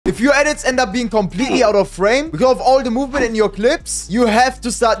If your edits end up being completely out of frame because of all the movement in your clips, you have to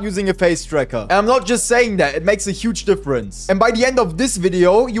start using a face tracker. And I'm not just saying that, it makes a huge difference. And by the end of this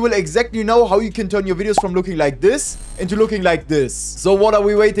video, you will exactly know how you can turn your videos from looking like this into looking like this. So what are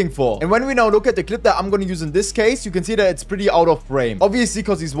we waiting for? And when we now look at the clip that I'm going to use in this case, you can see that it's pretty out of frame. Obviously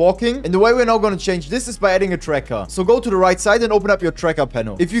because he's walking. And the way we're now going to change this is by adding a tracker. So go to the right side and open up your tracker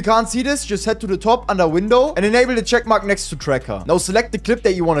panel. If you can't see this, just head to the top under window and enable the check mark next to tracker. Now select the clip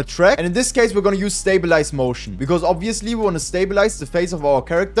that you want to track. And in this case, we're going to use stabilize motion because obviously we want to stabilize the face of our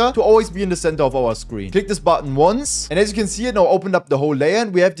character to always be in the center of our screen. Click this button once. And as you can see, it now opened up the whole layer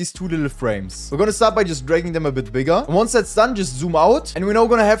and we have these two little frames. We're going to start by just dragging them a bit bigger. And once that's done, just zoom out. And we're now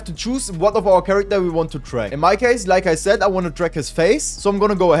going to have to choose what of our character we want to track. In my case, like I said, I want to track his face. So I'm going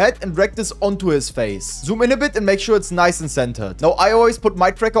to go ahead and drag this onto his face. Zoom in a bit and make sure it's nice and centered. Now, I always put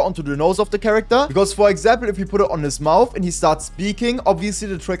my tracker onto the nose of the character because, for example, if you put it on his mouth and he starts speaking, obviously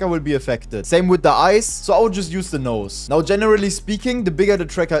the tracker will be affected. Same with the eyes. So I will just use the nose. Now, generally speaking, the bigger the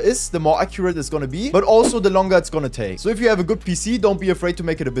tracker is, the more accurate it's going to be, but also the longer it's going to take. So if you have a good PC, don't be afraid to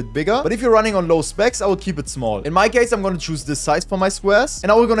make it a bit bigger. But if you're running on low specs, I will keep it small. In my case, I'm going to choose this size for my squares. And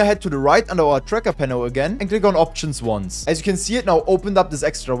now we're going to head to the right under our tracker panel again and click on options once. As you can see, it now opened up this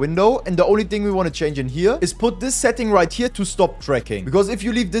extra window. And the only thing we want to change in here is put this setting right here to stop tracking. Because if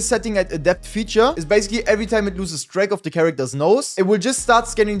you leave this setting at a depth feature, is basically every time it loses track of the character's nose, it will just start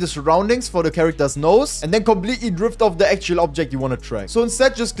scanning the surroundings for the character's nose and then completely drift off the actual object you want to track. So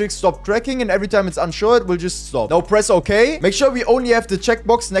instead, just click stop tracking and every time it's unsure, it will just stop. Now press OK. Make sure we only have the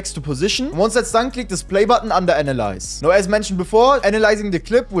checkbox next to position. And once that's done, click this play button under analyze. Now as mentioned before, analyzing the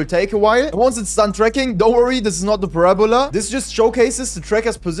clip will take a while. And once it's done tracking, don't worry, this is not the parabola. This just showcases the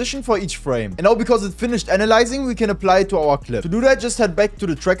tracker's position for each frame. And now because it finished analyzing, we can apply it to our clip. To do that, just head back to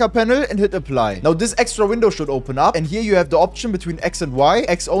the tracker panel and hit apply. Now this extra window should open up and here you have the option between X and Y,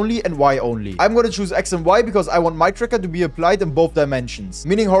 X only and Y only. I'm going to choose X and Y because I want my tracker to be applied in both dimensions,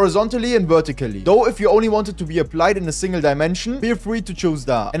 meaning horizontally and vertically. Though if you only want it to be applied in a single dimension, feel free to choose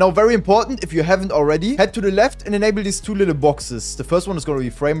that. And now very important, if you haven't already, head to the left and enable these two little boxes. The first one is going to be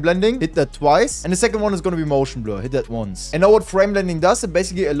frame blending, hit that twice, and the second one is going to be motion blur, hit that once. And now what frame blending does, it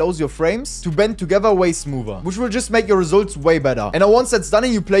basically allows your frames to bend together way smoother, which will just make your results way better. And now once that's done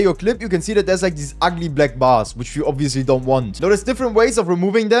and you play your clip, you can see that there's like these ugly black bars, which you obviously don't want. Now there's different ways of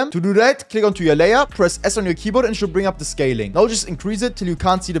removing them. To do that, click onto your layer, press S on your keyboard and it should bring up the scaling. Now just increase it till you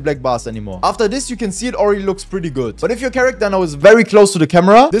can't see the black bars anymore. After this, you can see it already looks pretty good. But if your character now is very close to the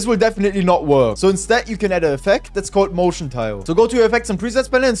camera, this will definitely not work. So instead, you can add an effect that's called motion tile. So go to your effects and presets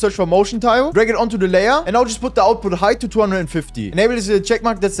panel and search for motion tile, drag it onto the layer, and now just put the output height to 250. Enable this check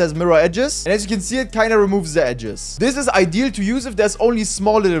mark that says mirror edges, and as you can see, it kind of removes the edges. This is ideal to use if there's only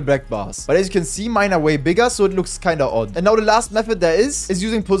small little black bars. But as you can see, mine are way bigger, so it looks kind of odd. And now the last method there is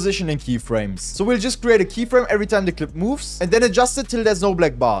using positioning keyframes. So we'll just create a keyframe every time the clip moves, and then adjust it till there's no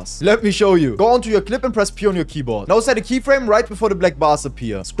black bars. Let me show you. Go onto your clip and press P on your keyboard. Now set a keyframe right before the black bars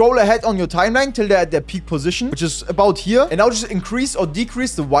appear. Scroll ahead on your timeline till they're at their peak position, which is about here. And now just increase or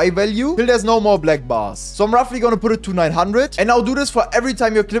decrease the Y value till there's no more black bars. So I'm roughly going to put it to 900. And now do this for every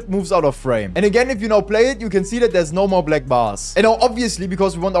time your clip moves out of frame. And again, if you now play it, you can see that there's no more black bars. And now obviously,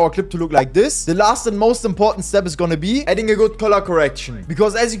 because we want our clip to look like this, the last and most important step is going to be adding a good color correction.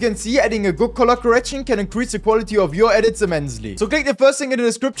 Because as you can see, adding a good color correction can increase the quality of your edits immensely. So click the first thing in the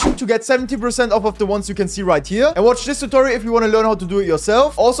description to get 70% off of the ones you can see right here. And watch this tutorial if you want to learn how to do it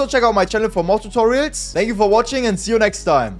yourself. Also check out my channel for more tutorials. Thank you for watching and see you next time.